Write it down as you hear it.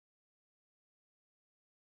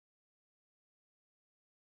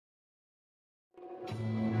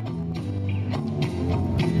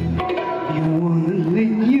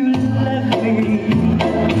You left me,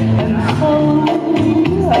 and so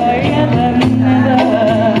I am never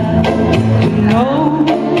to know.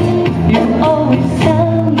 You always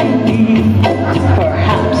tell me,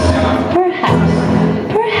 perhaps,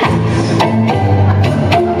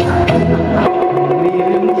 a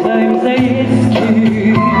million times I ask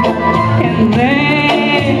you, and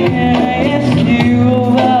then I ask you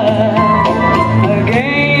over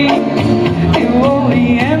again. You only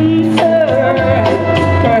answer.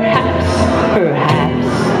 Perhaps.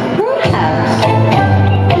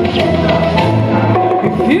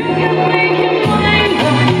 If you can make your mind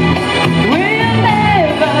up, we'll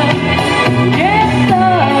never get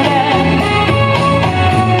started.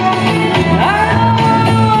 I don't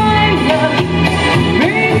wind up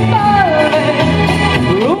being bothered,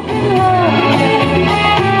 broken-hearted.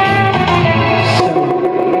 So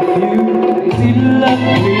if you really love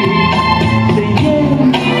me, say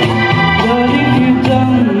yes. But if you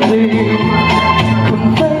don't,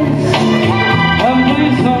 confess, and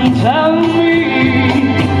please don't tell me.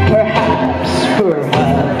 Perhaps.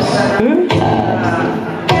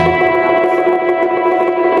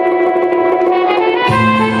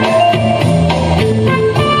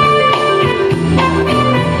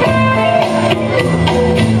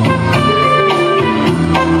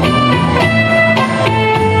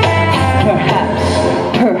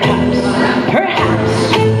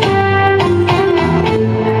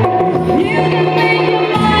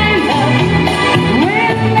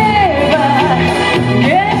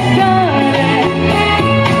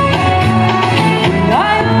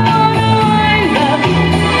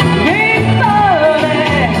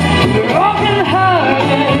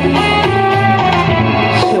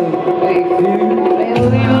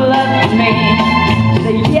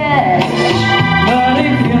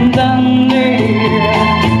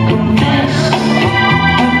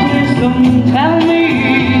 Tell me.